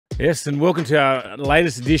Yes, and welcome to our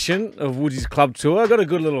latest edition of Woodsy's Club Tour. I've got a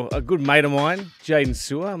good mate of mine, Jaydn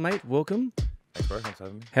Su'a, mate. Welcome. Thanks, bro. Thanks for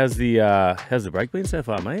having me. How's the break been so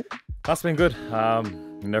far, mate? That's been good.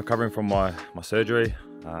 Recovering from my surgery,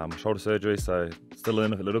 my shoulder surgery, so still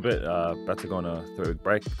in it a little bit. About to go on a 3-week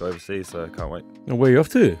break, go overseas, so can't wait. And where are you off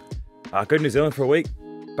to? Go to New Zealand for a week,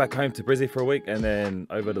 back home to Brizzy for a week, and then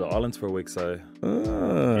over to the islands for a week. So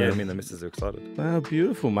yeah, me and the missus are excited. Oh,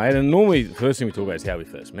 beautiful, mate. And normally, the first thing we talk about is how we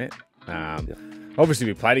first met. Obviously,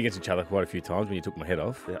 we played against each other quite a few times when you took my head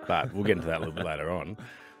off, but we'll get into that a little bit later on.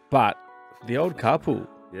 But the old carpool,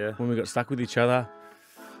 when we got stuck with each other.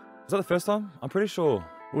 Was that the first time? I'm pretty sure.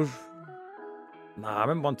 Nah, I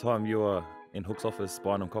remember one time you were in Hook's office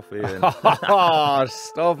buying him coffee. And... Oh,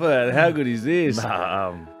 stop it. How good is this?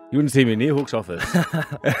 Nah, you wouldn't see me near Hook's office.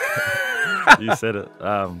 You said it.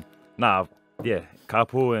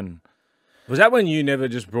 Carpool. And was that when you never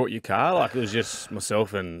just brought your car? Like, it was just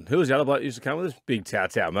myself and who was the other bloke who used to come with us? Big Tau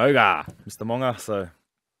Moga. Mr. Monga. So,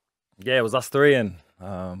 yeah, it was us three. And,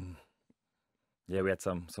 we had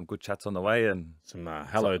some good chats on the way. And some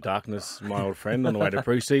Hello Darkness, my old friend, on the way to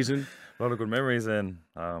pre-season. A lot of good memories. And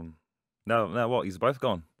now what? He's both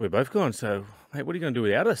gone. We're both gone. So, mate, what are you going to do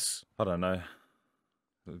without us? I don't know.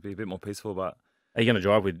 It would be a bit more peaceful, but... Are you going to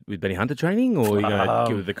drive with Benny Hunter training, or are you going to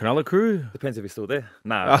give it the Cronulla crew? Depends if he's still there.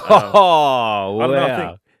 No. Wow. I don't know, I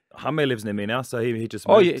think Hame lives near me now, so he just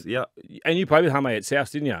moved. Oh, yeah. And you played with Hame at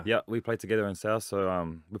South, didn't you? Yeah, we played together in South, so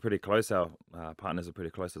we're pretty close. Our partners are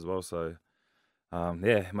pretty close as well, so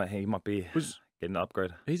he might be getting an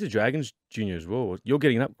upgrade. He's a Dragons junior as well. You're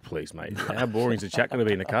getting up, please, mate. How boring is the chat going to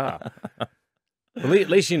be in the car? Well, at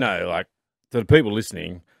least you know, like, to the people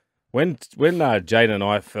listening, when Jaydn and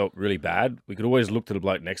I felt really bad, we could always look to the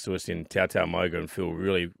bloke next to us in Tau Moga and feel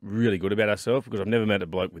really, really good about ourselves, because I've never met a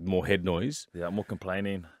bloke with more head noise. Yeah, more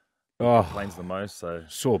complaining. Complains the most. So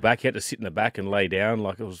sore back. He had to sit in the back and lay down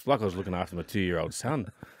like I was looking after my 2-year-old son.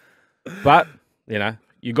 But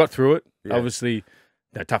you got through it. Yeah. Obviously,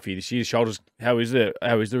 tough for you this year. Shoulders. How is the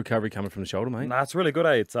recovery coming from the shoulder, mate? Nah, it's really good.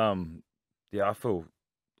 It's I feel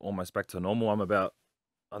almost back to normal. I'm about,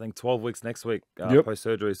 I think, 12 weeks next week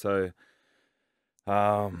post-surgery. So,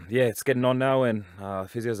 it's getting on now, and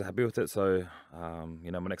physios are happy with it. So,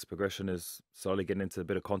 my next progression is slowly getting into a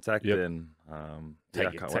bit of contact. And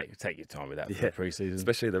take your time with that for the pre-season.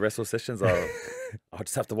 Especially the wrestle sessions. I'll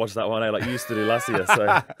just have to watch that one like you used to do last year.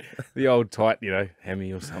 So the old tight,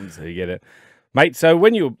 Hemi or something, so you get it. Mate, so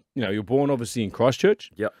when you're born obviously in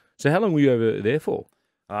Christchurch. Yep. So how long were you over there for?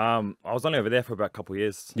 I was only over there for about a couple of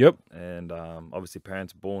years. Yep. And obviously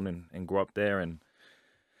parents were born and grew up there, and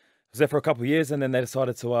I was there for a couple of years, and then they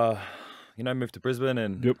decided to, move to Brisbane.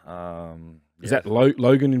 And is that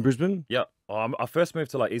Logan in Brisbane? Yeah. I first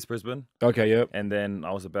moved to like East Brisbane. Okay. Yep. And then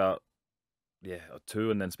I was about 2,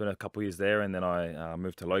 and then spent a couple of years there, and then I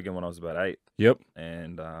moved to Logan when I was about 8. Yep.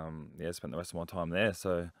 And spent the rest of my time there.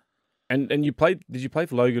 So. And you played? Did you play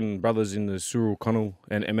for Logan Brothers in the Cyril Connell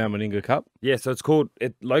and Mal Meninga Cup? Yeah, so it's called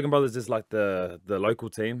Logan Brothers is like the local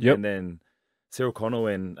team, and then Cyril Connell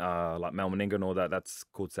and like Mal Meninga and all that. That's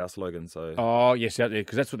called South Logan. So yes, out there,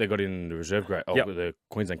 because that's what they got in the reserve grade. The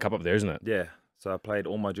Queensland Cup up there, isn't it? Yeah. So I played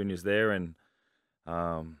all my juniors there, and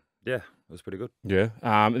it was pretty good. Yeah.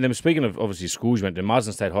 And then speaking of obviously schools, you went to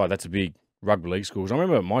Marsden State High. That's a big rugby league school. I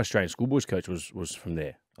remember my Australian schoolboys coach was from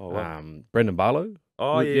there. Oh wow. Brendan Barlow.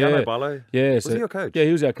 Oh, yeah, I know Barlow. Yeah. Was he your coach? Yeah,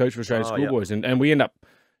 he was our coach for Australian schoolboys. And we ended up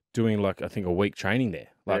doing, like, I think, a week training there.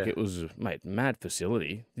 Like, it was, mate, mad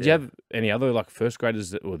facility. Did you have any other, like, first graders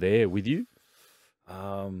that were there with you?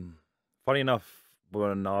 Funny enough,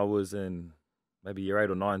 when I was in maybe year 8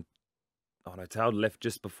 or 9, Tao left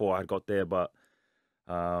just before I got there, but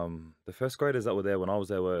the first graders that were there when I was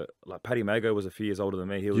there were, like, Paddy Mago was a few years older than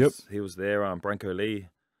me. He was there, Branko Lee.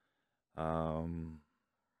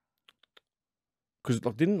 Because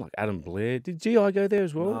didn't Adam Blair, did GI go there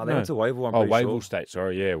as well? No, they went to Wavell. I'm pretty Wavell sure. State.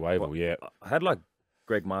 Sorry, Wavell. Yeah. I had like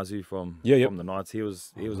Greg Marzu from the Knights. He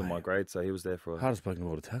was in my grade, so he was there for. Hardest bloke in the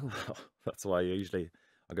world to tackle. That's why I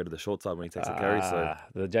go to the short side when he takes a carry. So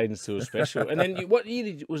the Jaydn Su'a special. And then what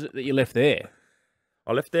year was it that you left there?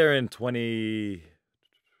 I left there in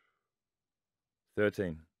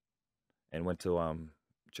 2013, and went to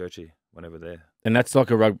Churchy. Went over there. And that's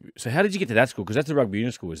like a rugby. So how did you get to that school? Because that's a rugby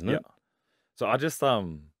union school, isn't it? Yeah. So I just I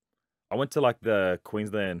went to like the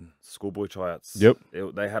Queensland schoolboy tryouts. Yep.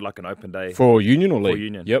 They had like an open day for union or league. For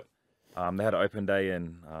union. Yep. They had an open day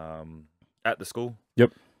at the school.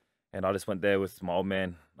 Yep. And I just went there with my old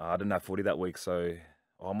man. I didn't have footy that week, so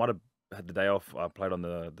I might have had the day off. I played on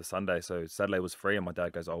the Sunday, so Saturday was free, and my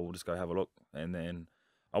dad goes, "Oh, we'll just go have a look." And then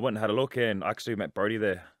I went and had a look, and I actually met Brody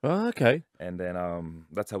there. Oh, okay. And then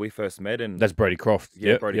that's how we first met. And That's Brody Croft.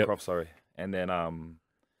 yeah, Yep, Brody yep. Croft, sorry. And then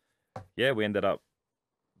yeah, we ended up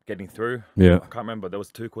getting through. Yeah. I can't remember. There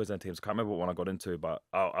was 2 Queensland teams. Can't remember what one I got into, but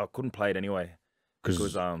I couldn't play it anyway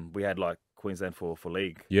because we had like Queensland for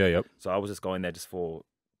league. Yeah, yep. So I was just going there just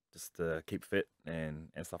to keep fit and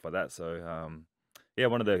stuff like that. So yeah,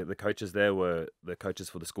 one of the coaches there were the coaches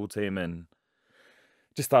for the school team, and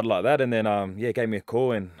just started like that. And then yeah, gave me a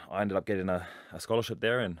call, and I ended up getting a scholarship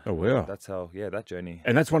there. And Oh, wow. that's how that journey.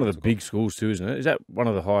 And that's one of the big schools too, isn't it? Is that one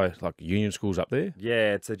of the high like union schools up there?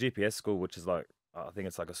 Yeah, it's a GPS school, which is like, I think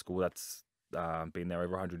it's like a school that's been there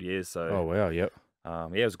over 100 years. So Oh, wow. Yep. yeah,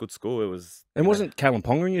 it was a good school. It was. And wasn't Callum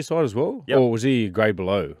Ponga on your side as well? Yep. Or was he a grade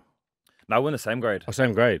below? No, we're in the same grade. Oh,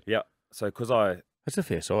 same grade. Yeah. So because That's a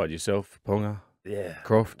fair side. Yourself, Ponga, yeah,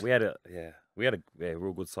 Croft. we had a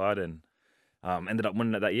real good side, and ended up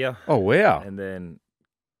winning it that year. Oh, wow. And then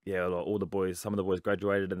yeah, all the boys, some of the boys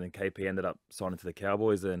graduated, and then KP ended up signing to the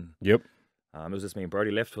Cowboys, and Yep. it was just me and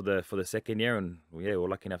Brody left for the second year, and yeah, we were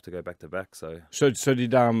lucky enough to go back to back. So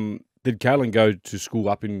Did Kalen go to school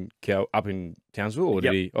up in Townsville, or did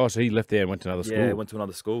Yep. he? Oh, so he left there and went to another school. yeah, went to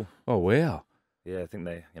another school. Oh, wow. Yeah, I think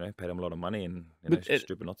they paid him a lot of money, and But it's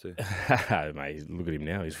stupid not to. Mate, look at him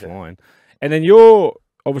now. He's flying. And then your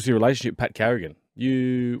obviously relationship, Pat Carrigan.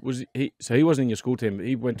 He wasn't in your school team. But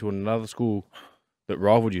he went to another school that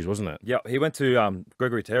rivaled you, wasn't it? Yeah, he went to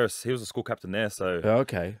Gregory Terrace. He was a school captain there. So Oh,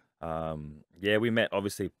 okay. yeah, we met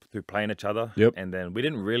obviously through playing each other. Yep. And then we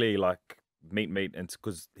didn't really like meet, and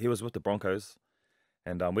because he was with the Broncos,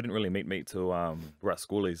 and we didn't really meet till we're at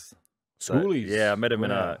schoolies. So, Schoolies. yeah, I met him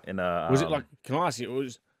Wow. in a. Was it like? Can I ask you? It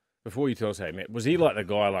was before you tell us how you met. Was he like the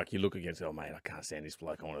guy like you look against? Oh mate, I can't stand this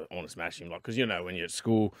bloke. I want to smash him. Like because when you're at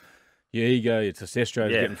school, your ego, your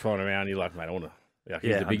testosterone's getting thrown around. You're like, mate, I want to. Like,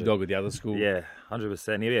 he's the big dog with the other school. Yeah,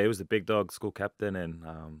 100%. Yeah, he was the big dog, school captain, and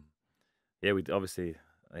yeah, we obviously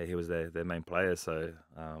he was their main player. So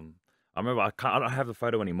I remember I don't have the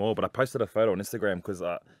photo anymore, but I posted a photo on Instagram because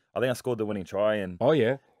I think I scored the winning try, and Oh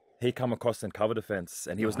yeah. he come across in cover defense,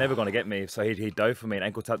 and he was never going to get me. So he dove for me and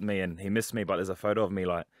ankle tapped me, and he missed me. But there's a photo of me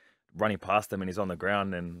like running past him, and he's on the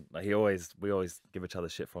ground, and like, we always give each other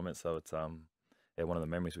shit from it. So it's yeah, one of the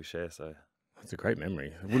memories we share. So That's a great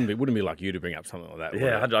memory. It wouldn't be like you to bring up something like that. would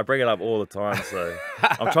yeah, it? I bring it up all the time. So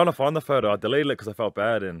I'm trying to find the photo. I deleted it because I felt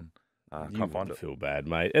bad, and You can't find wouldn't it. feel bad,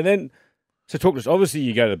 mate. And then, so talk to us. Obviously,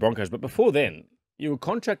 you go to the Broncos, but before then, you were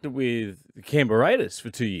contracted with the Canberra Raiders for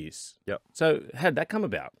 2 years. Yep. So how did that come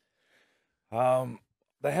about?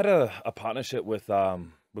 They had a partnership with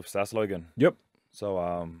South Logan. Yep. So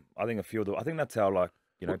I think I think that's how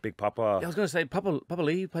Big Papa. I was going to say, Papa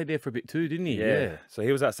Lee played there for a bit too, didn't he? Yeah. So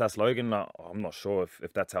he was at South Logan. I'm not sure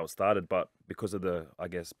if that's how it started, but because of the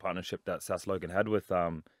partnership that South Logan had with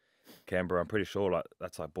Canberra, I'm pretty sure like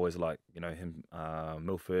that's like boys like him,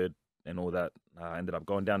 Milford, and all that ended up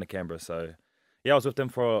going down to Canberra. So yeah, I was with them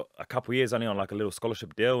for a couple of years, only on like a little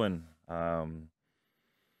scholarship deal, and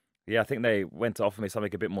yeah, I think they went to offer me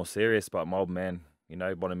something a bit more serious, but my old man,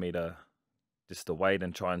 wanted me to just to wait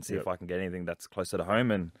and try and see if I can get anything that's closer to home.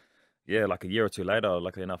 And yeah, like a year or two later,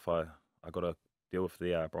 luckily enough, I got a deal with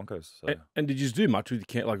the Broncos. So. And did you just do much with the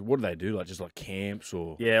camp? Like, what do they do? Like, just like camps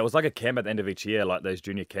or? Yeah, it was like a camp at the end of each year, like those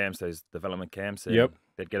junior camps, those development camps. And Yep.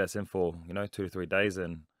 They'd get us in for 2 to 3 days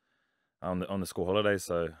and on the school holidays.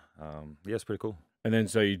 So yeah, it's pretty cool. And then,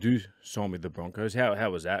 so you do sign with the Broncos. How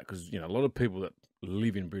was that? Because a lot of people that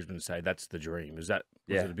live in Brisbane say that's the dream. Was it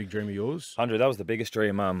a big dream of yours? 100. That was the biggest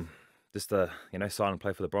dream. Just to sign and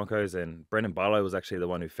play for the Broncos. And Brendan Barlow was actually the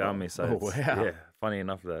one who found me. So wow. Yeah, funny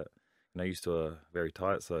enough that used to very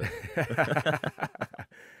tight. So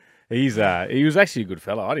he was actually a good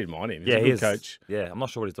fella. I didn't mind him. He's a good coach. Yeah, I'm not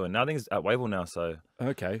sure what he's doing now. I think he's at Wavell now. So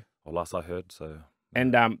okay. Or last I heard. So.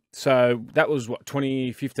 And so that was what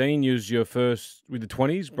 2015. You was your first with the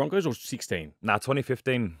 20s Broncos or 16? Nah,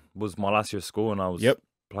 2015 was my last year of school, and I was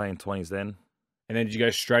playing 20s then. And then did you go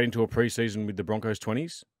straight into a preseason with the Broncos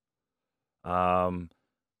 20s?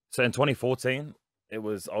 So in 2014,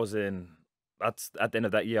 that's at the end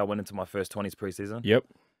of that year, I went into my first 20s preseason. Yep.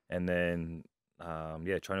 And then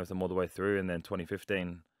training with them all the way through. And then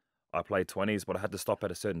 2015, I played 20s, but I had to stop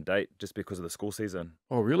at a certain date just because of the school season.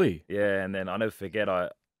 Oh, really? Yeah, and then I never forget,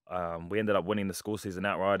 we ended up winning the school season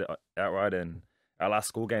outright, and our last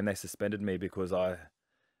school game, they suspended me because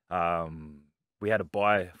we had a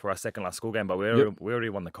bye for our second last school game, but we already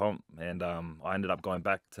won the comp, and I ended up going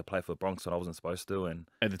back to play for the Bronx when I wasn't supposed to. And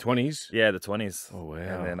at the 20s? Yeah, the 20s. Oh, wow.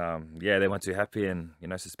 And then, they weren't too happy and,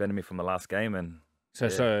 suspended me from the last game. And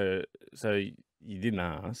So you didn't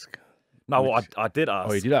ask? No, well, I did ask.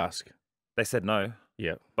 Oh, you did ask? They said no.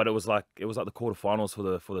 Yeah. But it was like the quarterfinals for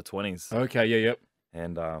the 20s, Okay. Yeah. Yep.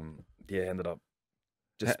 and ended up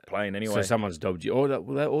just playing anyway. So someone's dobbed you.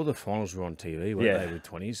 All the finals were on TV, weren't they? With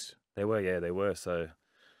 20s. They were. So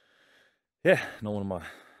yeah, not one of my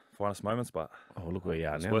finest moments, but Oh, look where you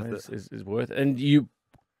are now. Worth It's worth it. And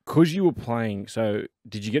because you were playing, so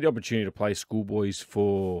did you get the opportunity to play schoolboys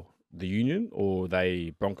for the Union, or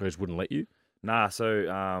Broncos wouldn't let you? Nah,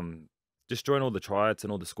 so just during all the tryouts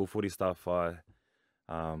and all the school footy stuff, I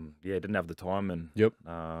didn't have the time, and Yep.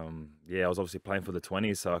 I was obviously playing for the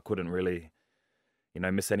 20s, so I couldn't really,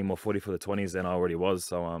 miss any more footy for the 20s than I already was.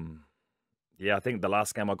 So I think the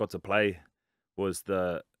last game I got to play was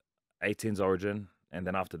the 18s Origin, and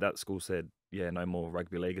then after that, school said, no more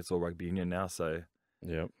rugby league, it's all rugby union now. So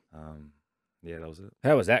Yep. that was it.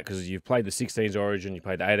 How was that? Because you've played the 16s Origin, you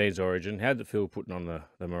played the 18s Origin. How did it feel putting on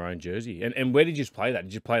the maroon jersey? And where did you play that?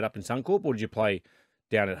 Did you play it up in Suncorp, or did you play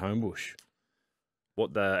down at Homebush?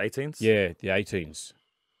 What, the 18s? Yeah, the 18s.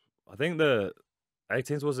 I think the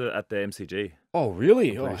 18s was at the MCG. Oh,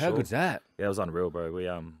 really? I'm Oh, pretty how sure. good's that? Yeah, it was unreal, bro.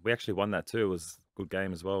 We actually won that too. It was a good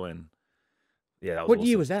game as well, and that was What awesome.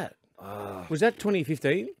 year was that? Was that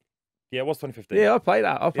 2015? Yeah, it was 2015. Yeah, I played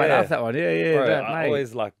that. I played Yeah. half that one. Yeah, Bro, that, I mate.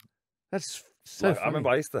 always like That's so I remember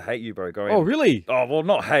I used to hate you, bro. Going. Oh, really? Oh, well,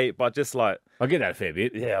 not hate, but just like I get that a fair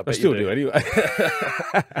bit. yeah, I bet still you do anyway.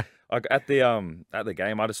 Like at the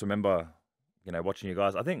game, I just remember, watching you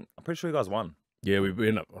guys. I'm pretty sure you guys won. Yeah, we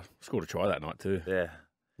ended up scored a try that night too. Yeah,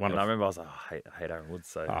 One and I of, remember I was like, I hate Aaron Woods.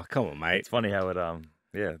 So oh, come on, mate. it's funny how it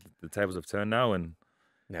the tables have turned now, and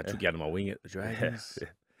Now I took you out of my wing at the Dragons.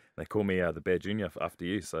 they call me the Bear Junior after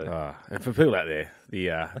you. So And for people out there,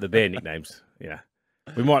 the Bear nicknames,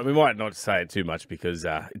 we might not say it too much because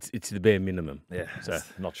it's the bare minimum. yeah, So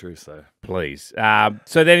it's not true. So please.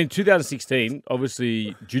 So then in 2016,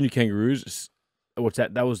 obviously Junior Kangaroos. What's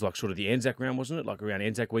that? That was like sort of the Anzac round, wasn't it? Like around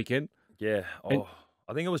Anzac weekend. yeah. And-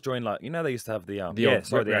 I think it was during like they used to have the old the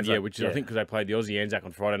round, Anzac, which is I think because they played the Aussie Anzac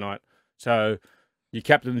on Friday night. So you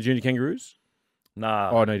captained the Junior Kangaroos? Nah,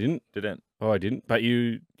 Oh no, you didn't. Oh, I didn't. But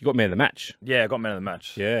you got man of the match. Yeah, I got man of the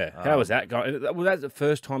match. Yeah. How was that going? Was that the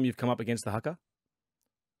first time you've come up against the haka?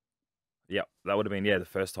 Yeah, that would have been the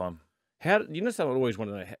first time. How something I always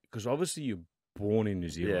want to know, because obviously you're born in New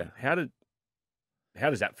Zealand. Yeah. How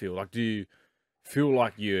does that feel? Like, do you feel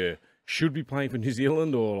like you should be playing for New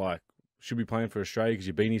Zealand, or like should be playing for Australia because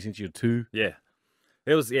you've been here since you're 2? Yeah,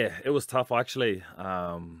 it was tough. I actually,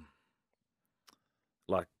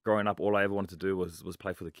 like growing up, all I ever wanted to do was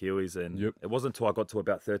play for the Kiwis, and it wasn't until I got to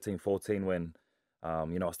about 13, 14 when,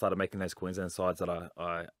 I started making those Queensland sides that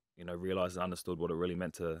I realised and understood what it really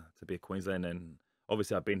meant to be a Queensland. And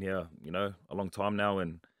obviously I've been here, a long time now,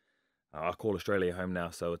 and I call Australia home now.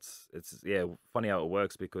 So it's funny how it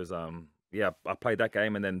works because I played that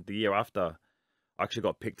game, and then the year after, I actually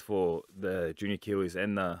got picked for the Junior Kiwis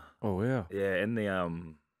and the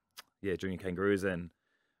Junior Kangaroos. And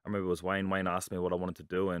I remember it was Wayne. Wayne asked me what I wanted to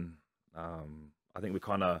do, and I think we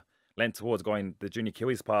kind of leant towards going the Junior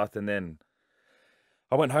Kiwis path. And then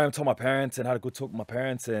I went home, told my parents, and had a good talk with my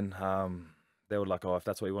parents, and they were like, "Oh, if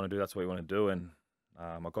that's what you want to do, that's what you want to do." And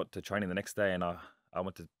I got to training the next day, and I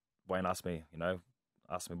went to Wayne. Asked me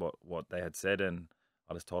what they had said, and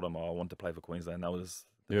I just told him I wanted to play for Queensland. That was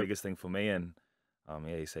the biggest thing for me, and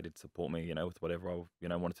he said he'd support me, with whatever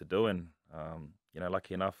I wanted to do. And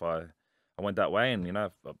lucky enough, I went that way, and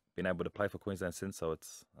I've been able to play for Queensland since. So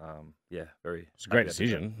it's very. It's a great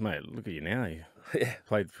decision, mate. Look at you now. You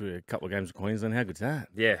played for a couple of games of Queensland. How good's that?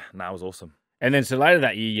 Yeah, no, it was awesome. And then so later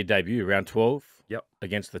that year, you debut around 12. Yep.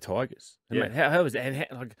 Against the Tigers. And Yeah. mate, how was that? And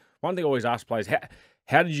like one thing I always ask players,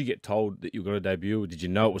 how did you get told that you were going to debut? Did you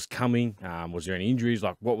know it was coming? Was there any injuries?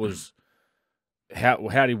 Like what was? How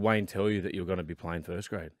did Wayne tell you that you were going to be playing first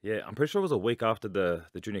grade? Yeah, I'm pretty sure it was a week after the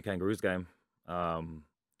Junior Kangaroos game.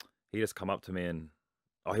 He just come up to me and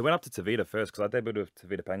he went up to Tavita first because I debuted with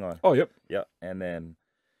Tavita Pangai. Oh, yep. Yeah, and then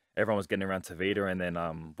everyone was getting around Tavita, and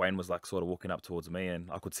then Wayne was like sort of walking up towards me, and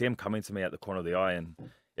I could see him coming to me at the corner of the eye, and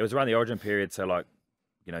it was around the Origin period, so like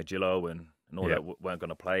Gillo and all that weren't going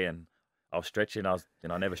to play, and I was stretching. I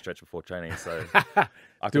never stretched before training, so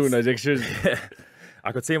doing those extras.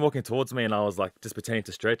 I could see him walking towards me, and I was like just pretending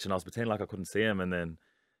to stretch, and I was pretending like I couldn't see him, and then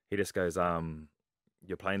he just goes,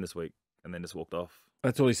 "You're playing this week," and then just walked off.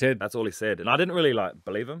 That's all he said. That's all he said, and I didn't really like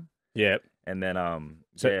believe him. Yeah. And then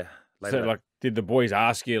So like, did the boys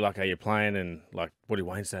ask you like, "Are you playing?" And like, what did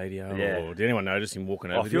Wayne say to you? Yeah. Or did anyone notice him walking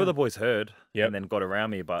over? A few of the boys heard, Yep. and then got around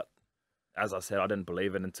me, but as I said, I didn't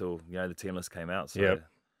believe it until the team list came out. So Yep.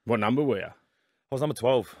 What number were you? I was number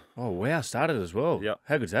 12. Oh wow, started as well. Yep.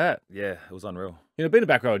 How good's that? Yeah, it was unreal. You know, being a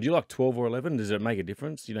back rower, do you like 12 or 11? Does it make a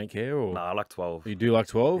difference? You don't care? Or No, I like 12. you do like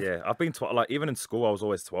 12? Yeah, I've been 12. Like even in school, I was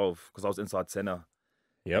always 12 because I was inside center.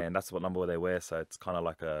 Yep. And that's what number they wear. So it's kind of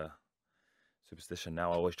like a superstition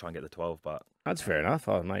now. I always try and get the 12, but That's fair enough.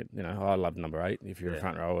 Oh, mate, you know, I love number 8. If you're a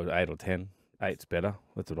front rower, 8 or 10. 8's better.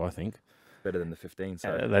 That's what I think. better than the 15.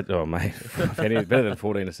 So Oh, mate. Better than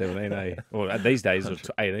 14 or 17, eh? Or these days,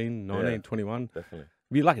 it's 18, 19, 21. definitely.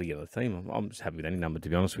 Be lucky to get on the team. I'm just happy with any number, to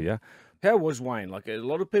be honest with you. How was Wayne? Like, a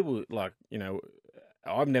lot of people, like, you know,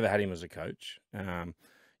 I've never had him as a coach.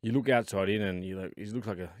 You look outside in and he looks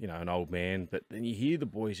like an old man, but then you hear the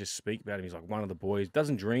boys just speak about him. He's like one of the boys,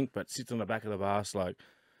 doesn't drink, but sits on the back of the bus. Like,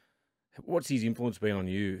 what's his influence been on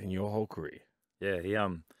you in your whole career?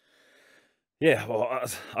 Yeah, well,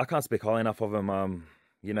 I can't speak highly enough of him.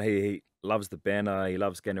 You know, he loves the banner. He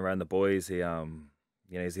loves getting around the boys. He, you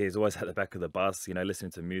know, he's always at the back of the bus, you know,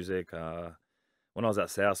 listening to music. When I was at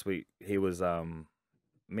South, me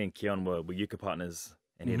and Keon were Yuka partners,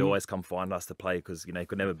 and he'd always come find us to play because, you know, he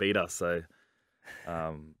could never beat us. So,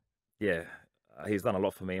 he's done a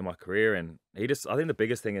lot for me in my career. And I think the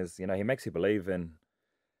biggest thing is, you know, he makes you believe and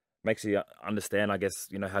makes you understand, I guess,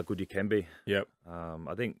 you know, how good you can be. Yep.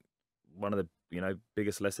 I think one of the, you know,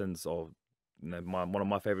 biggest lessons, or, you know, one of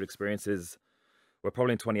my favorite experiences were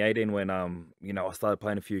probably in 2018 when, you know, I started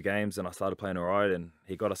playing a few games and I started playing all right, and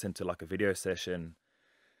he got us into like a video session.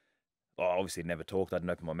 I obviously never talked. I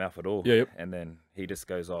didn't open my mouth at all. Yeah, yep. And then he just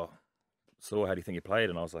goes, "Oh, so how do you think you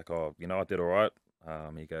played?" And I was like, "Oh, you know, I did all right."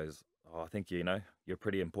 He goes, "Oh, I think, you know, you're a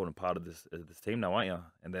pretty important part of this team now, aren't you?"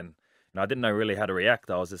 And then, you know, I didn't know really how to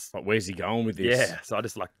react. I was just Like, where's he going with this? yeah. So I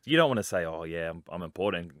just, like, you don't want to say, "Oh yeah, I'm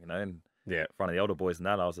important," you know, and Yeah. in front of the older boys and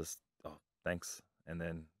that. I was just, "Oh, thanks." And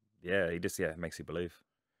then he just makes you believe.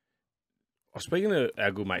 I was speaking to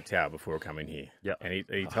our good mate Tao before I come in here. Yeah. And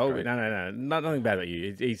he told me, no, nothing bad about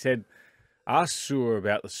you. He said, ask Su'a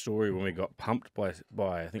about the story when we got pumped by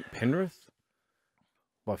I think, Penrith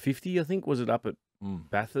by 50, I think. Was it up at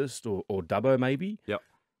Bathurst or Dubbo maybe? Yep.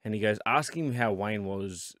 And he goes, ask him how Wayne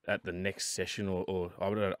was at the next session, or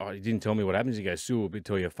he didn't tell me what happens. He goes, Su'a will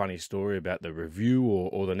tell you a funny story about the review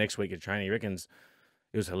or the next week of training. He reckons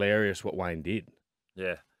it was hilarious what Wayne did.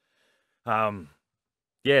 Yeah.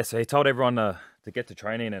 So he told everyone to get to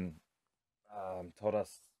training, and told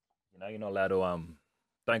us, you know, you're not allowed to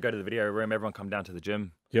don't go to the video room. Everyone come down to the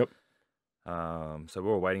gym. Yep. So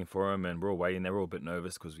we're all waiting for him, and we're all waiting. They were all a bit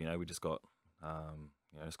nervous because, you know, we just got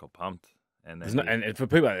pumped. And then and for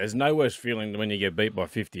people, there's no worse feeling than when you get beat by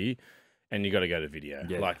 50 and you got to go to video.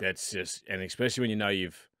 Yeah. Like, that's just, and especially when you know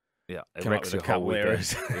you've it come up wrecks with a your whole couple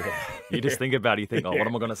errors. weekend. You just think about it. You think, oh, what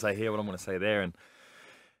am I going to say here? What am I going to say there? And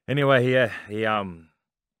anyway, he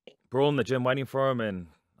we're all in the gym waiting for him, and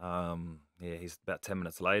he's about 10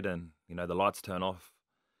 minutes late, and, you know, the lights turn off.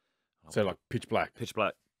 So, like, pitch black. Pitch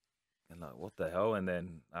black. And like, what the hell? And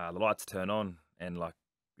then the lights turn on, and like,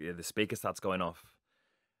 the speaker starts going off.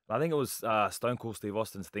 I think it was Stone Cold Steve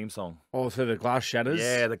Austin's theme song. Oh, so the glass shatters?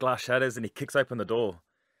 Yeah, the glass shatters, and he kicks open the door,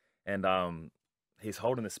 and he's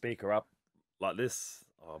holding the speaker up like this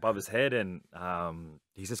above his head, and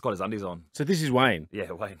he's just got his undies on. So this is Wayne?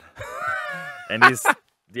 Yeah, Wayne. And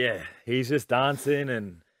he's just dancing,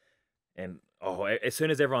 and as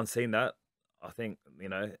soon as everyone's seen that, I think, you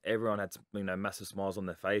know, everyone had, you know, massive smiles on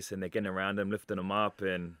their face, and they're getting around him, lifting him up,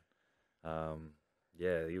 and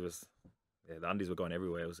he was. Yeah, the undies were going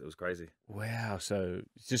everywhere. It was crazy. Wow. So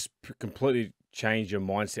it's just completely changed your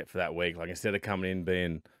mindset for that week. Like, instead of coming in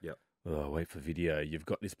being, oh, wait for video, you've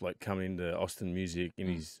got this bloke coming into Austin Music in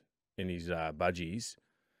his budgies.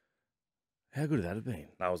 How good would that have been?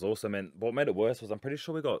 That was awesome. And what made it worse was, I'm pretty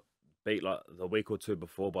sure we got beat like the week or two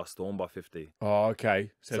before by Storm by 50. Oh,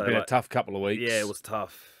 okay. So it's been a tough couple of weeks. Yeah, it was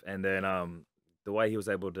tough. And then the way he was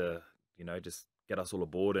able to, you know, just get us all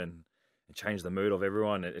aboard and change the mood of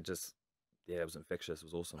everyone, it just... Yeah, it was infectious. It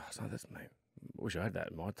was awesome. Oh, that's, mate. I wish I had that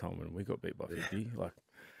in my time when we got beat by 50. Like,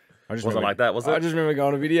 I just wasn't like that, was it? I just remember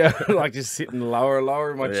going to video, like, just sitting lower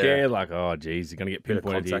in my chair, like, oh, geez, you're going to get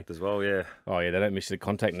pinpointed contact here. As well, yeah. Oh, yeah, they don't miss the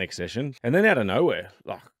contact next session. And then out of nowhere,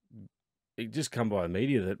 like, it just come by the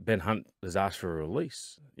media that Ben Hunt has asked for a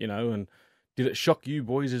release, you know, and did it shock you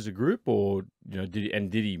boys as a group, or, you know,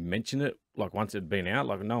 did he mention it, like, once it had been out?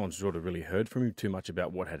 Like, no one's sort of really heard from him too much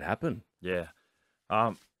about what had happened. Yeah.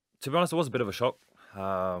 To be honest, it was a bit of a shock.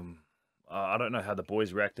 I don't know how the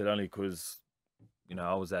boys reacted, only because, you know,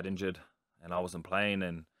 I was that injured and I wasn't playing,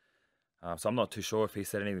 and so I'm not too sure if he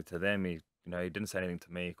said anything to them. He didn't say anything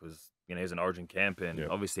to me because, you know, he's in Origin camp, and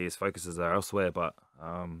obviously his focuses are elsewhere. But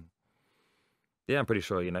I'm pretty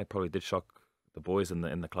sure, you know, probably did shock the boys in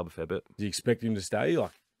the club a fair bit. Do you expect him to stay?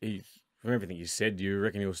 Like, he's from everything you said, do you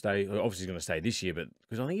reckon he'll stay? Well, obviously, he's going to stay this year, but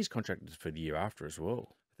because I think he's contracted for the year after as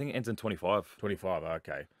well. I think it ends in 25. 25,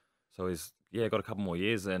 okay. So he's got a couple more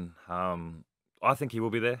years, and I think he will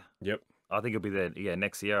be there. Yep. I think he'll be there.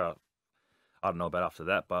 Next year. I don't know about after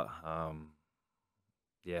that, but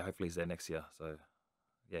hopefully he's there next year. So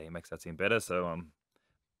he makes that team better. So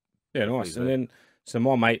yeah, nice. And then so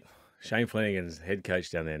my mate Shane Flanagan's head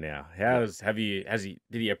coach down there now. Did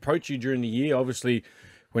he approach you during the year? Obviously,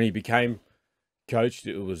 when he became coach,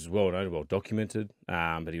 it was well known, well documented.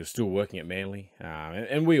 But he was still working at Manly,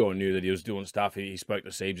 and we all knew that he was doing stuff. He spoke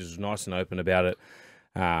to Siebes, was nice and open about it.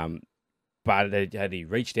 But had he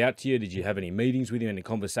reached out to you? Did you have any meetings with him, any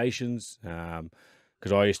conversations?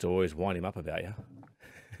 Because I used to always wind him up about you.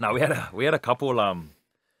 No, we had a couple.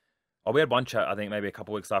 We had one chat. I think maybe a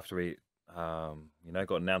couple of weeks after we,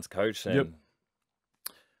 got announced coach. And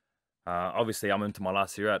obviously, I'm into my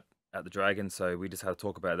last year at the Dragons, so we just had to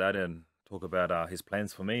talk about that and talk about his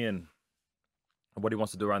plans for me and what he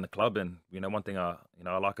wants to do around the club. And one thing I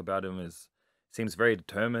like about him is he seems very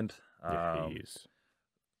determined. Yeah, he is.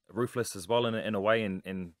 Ruthless as well in a way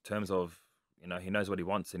in terms of he knows what he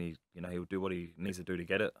wants and he'll do what he needs to do to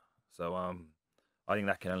get it. So I think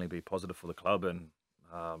that can only be positive for the club, and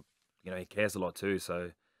he cares a lot too.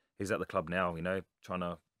 So he's at the club now, trying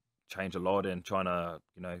to change a lot and trying to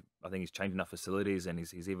I think he's changing our facilities, and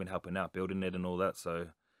he's even helping out building it and all that. So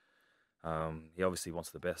he obviously wants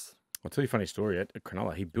the best. I'll tell you a funny story. At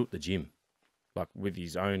Cronulla, he built the gym like with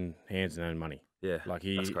his own hands and own money. Yeah, like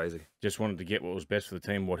that's crazy. Just wanted to get what was best for the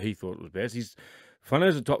team, what he thought was best. He's funny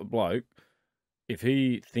as a top bloke. If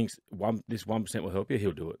he thinks this 1% will help you,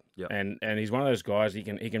 he'll do it. Yeah, and he's one of those guys. He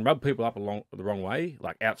can rub people up along the wrong way,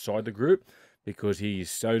 like outside the group, because he's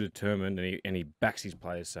so determined and he backs his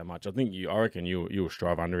players so much. I reckon you'll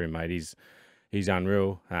strive under him, mate. He's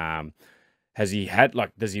unreal. Has he had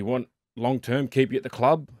does he want long term keep you at the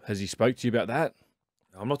club? Has he spoke to you about that?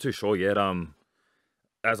 I'm not too sure yet.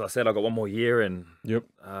 As I said, I got one more year, and yep.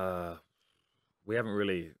 We haven't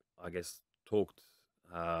really, I guess, talked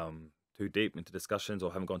too deep into discussions,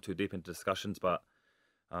 or haven't gone too deep into discussions. But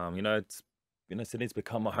Sydney's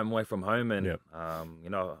become my home away from home, and yep. I've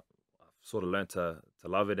sort of learned to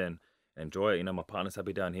love it and enjoy it. My partner's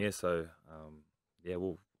happy down here, so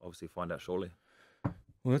we'll obviously find out shortly.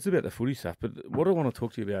 Well, that's about the footy stuff. But what I want to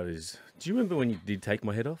talk to you about is, do you remember when you did take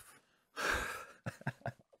my head off?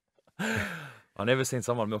 I've never seen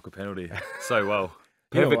someone milk a penalty so well.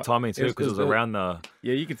 Perfect timing too, because it was around the.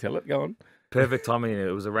 Yeah, you can tell it. Go on. Perfect timing.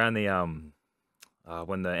 It was around the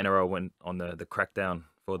when the NRL went on the crackdown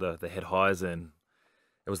for the head highs, and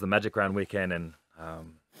it was the Magic Round weekend, and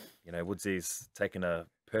Woodsy's taken a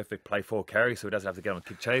perfect play for carry, so he doesn't have to get on a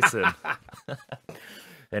kick chase, and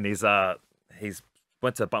and he's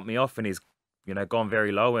went to bump me off, and he's gone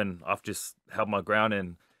very low, and I've just held my ground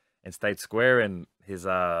and stayed square, and his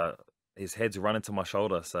head's run into my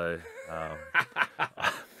shoulder, so I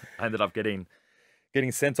ended up getting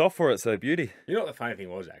sent off for it. So beauty. You know what the funny thing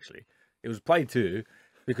was, actually? It was play 2,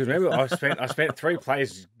 because remember I spent 3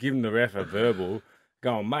 plays giving the ref a verbal,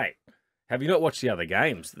 going, mate, have you not watched the other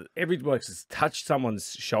games? Every bloke that's touched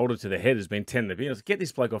someone's shoulder to the head has been 10 to be. I was, get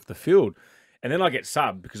this bloke off the field. And then I get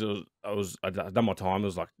subbed because I'd done my time. It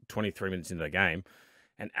was like 23 minutes into the game.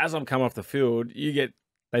 And as I'm coming off the field,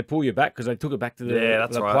 they pull you back because they took it back to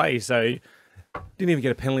the play. So didn't even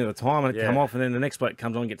get a penalty at the time, and it come off, and then the next bloke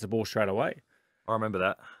comes on and gets the ball straight away. I remember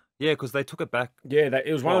that. Yeah, because they took it back. Yeah,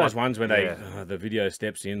 it was one of those ones when the video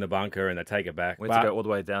steps in the bunker and they take it back. We had to go all the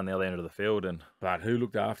way down the other end of the field. But who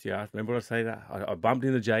looked after you? Remember what I say that? I bumped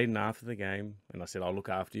into Jaydn after the game, and I said, I'll look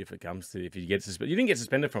after you if you get suspended. You didn't get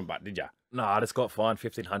suspended from it, did you? No, I just got fined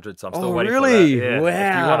 $1,500, so I'm still waiting really? for that. Yeah.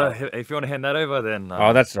 Wow. If you want to hand that over, then...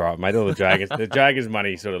 that's all right, mate. All the Dragons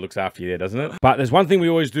money sort of looks after you there, doesn't it? But there's one thing we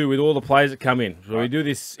always do with all the players that come in. So we do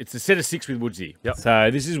this, it's a set of 6 with Woodsy. Yep.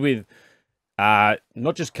 So this is with...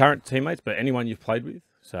 not just current teammates, but anyone you've played with.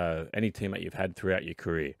 So any teammate you've had throughout your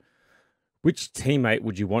career. Which teammate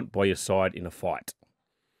would you want by your side in a fight?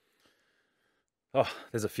 Oh,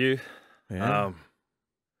 there's a few. Yeah.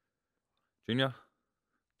 Junior.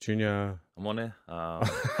 I'm on there.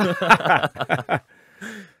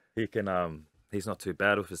 He's not too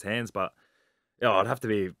bad with his hands, but I'd have to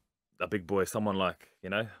be a big boy, someone like,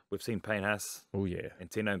 we've seen Payne Haas. Oh, yeah. And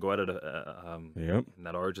Tino go at it in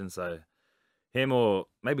that origin, so him, or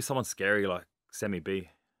maybe someone scary like Sammy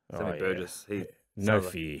Burgess. No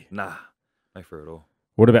fear. Nah, no fear at all.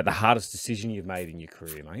 What about the hardest decision you've made in your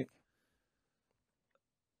career, mate?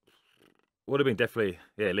 Would have been definitely,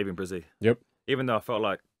 leaving Brizzy. Yep. Even though I felt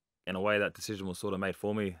like, in a way, that decision was sort of made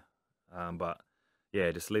for me. But,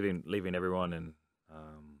 just leaving everyone and,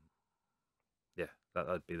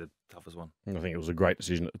 That'd be the toughest one. I think it was a great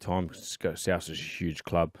decision at the time because South is a huge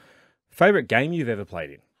club. Favorite game you've ever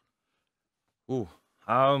played in? Ooh,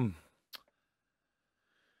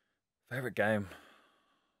 favorite game.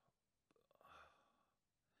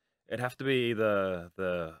 It'd have to be either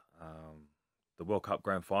the World Cup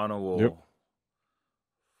Grand Final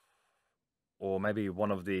or maybe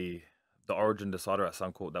one of the Origin decider at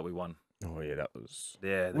Suncorp that we won. Oh yeah, that was.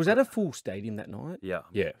 Yeah. Was that a full stadium that night? Yeah.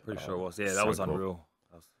 Yeah. Pretty sure it was. Yeah, that was unreal.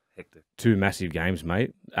 That was hectic. 2 massive games,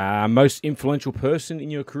 mate. Most influential person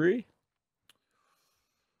in your career?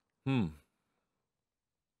 Oh,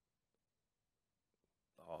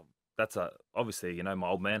 that's obviously, my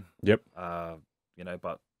old man. Yep.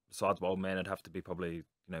 But besides my old man, it'd have to be probably,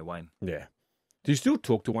 Wayne. Yeah. Do you still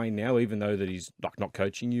talk to Wayne now, even though that he's like not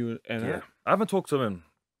coaching you? Yeah. I haven't talked to him.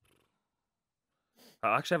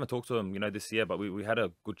 I actually haven't talked to him, this year, but we had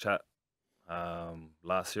a good chat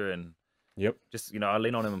last year, and yep, just I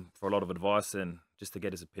lean on him for a lot of advice and just to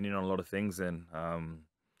get his opinion on a lot of things. And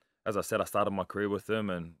as I said, I started my career with him,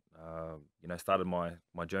 and started my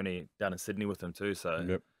journey down in Sydney with him too. So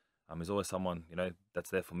yep. He's always someone that's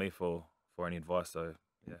there for me for any advice. So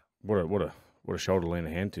yeah, what a shoulder to lend a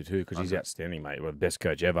hand to too, because he's outstanding, mate. We're the best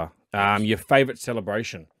coach ever. Your favourite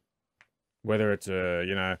celebration, whether it's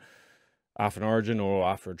after an Origin or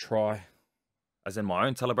after a try, as in my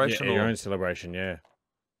own celebration, your own celebration, yeah,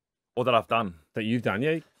 or that I've done, that you've done,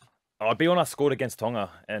 yeah. I'd be when I scored against Tonga,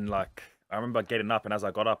 and I remember getting up, and as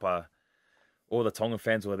I got up, all the Tongan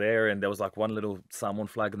fans were there, and there was one little Samoan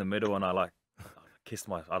flag in the middle, and I kissed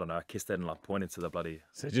it and pointed to the bloody.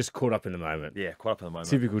 So just caught up in the moment. Yeah, caught up in the moment.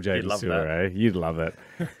 Typical Jaydn Su'a, eh? You'd love it.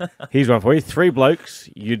 Here's one for you. 3 blokes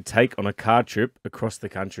you'd take on a car trip across the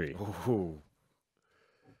country. Ooh.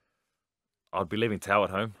 I'd be leaving Tao at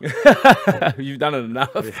home. You've done it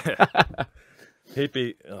enough. Yeah. He'd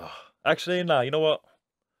be. Actually, no. You know what?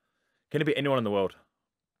 Can it be anyone in the world?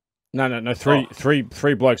 No.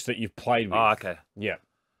 Three blokes that you've played with. Oh, okay. Yeah.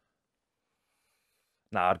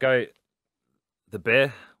 I'd go the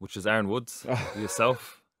Bear, which is Aaron Woods,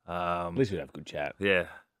 yourself. At least we'd have a good chat. Yeah.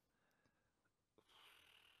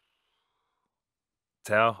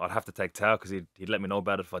 Tao, I'd have to take Tao because he'd let me know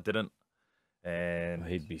about it if I didn't. And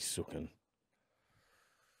he'd be sooking.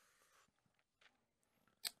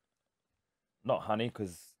 Not Honey,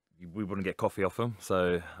 because we wouldn't get coffee off him.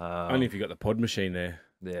 So only if you got the pod machine there.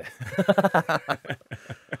 Yeah. I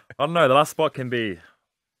don't know. The last spot can be.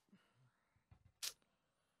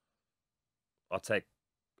 I'll take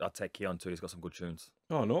Keon too. He's got some good tunes.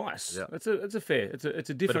 Oh, nice. Yeah. It's a fair.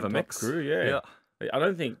 It's a different of a mix. crew. Yeah. I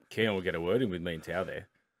don't think Keon will get a word in with me and Tao there.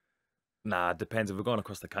 Nah, it depends. If we're going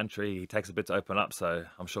across the country, he takes a bit to open up, so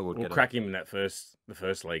I'm sure we'll crack him in the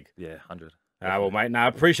first league. Yeah, 100. Well, mate, I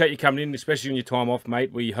appreciate you coming in, especially on your time off,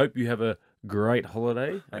 mate. We hope you have a great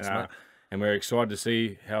holiday. Thanks, mate. And we're excited to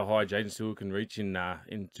see how high Jaydn Su'a can reach in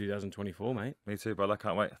 2024, mate. Me too, brother.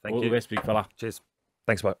 Can't wait. Thank you. All the best, big fella. Cheers.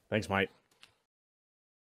 Thanks, mate. Thanks, mate.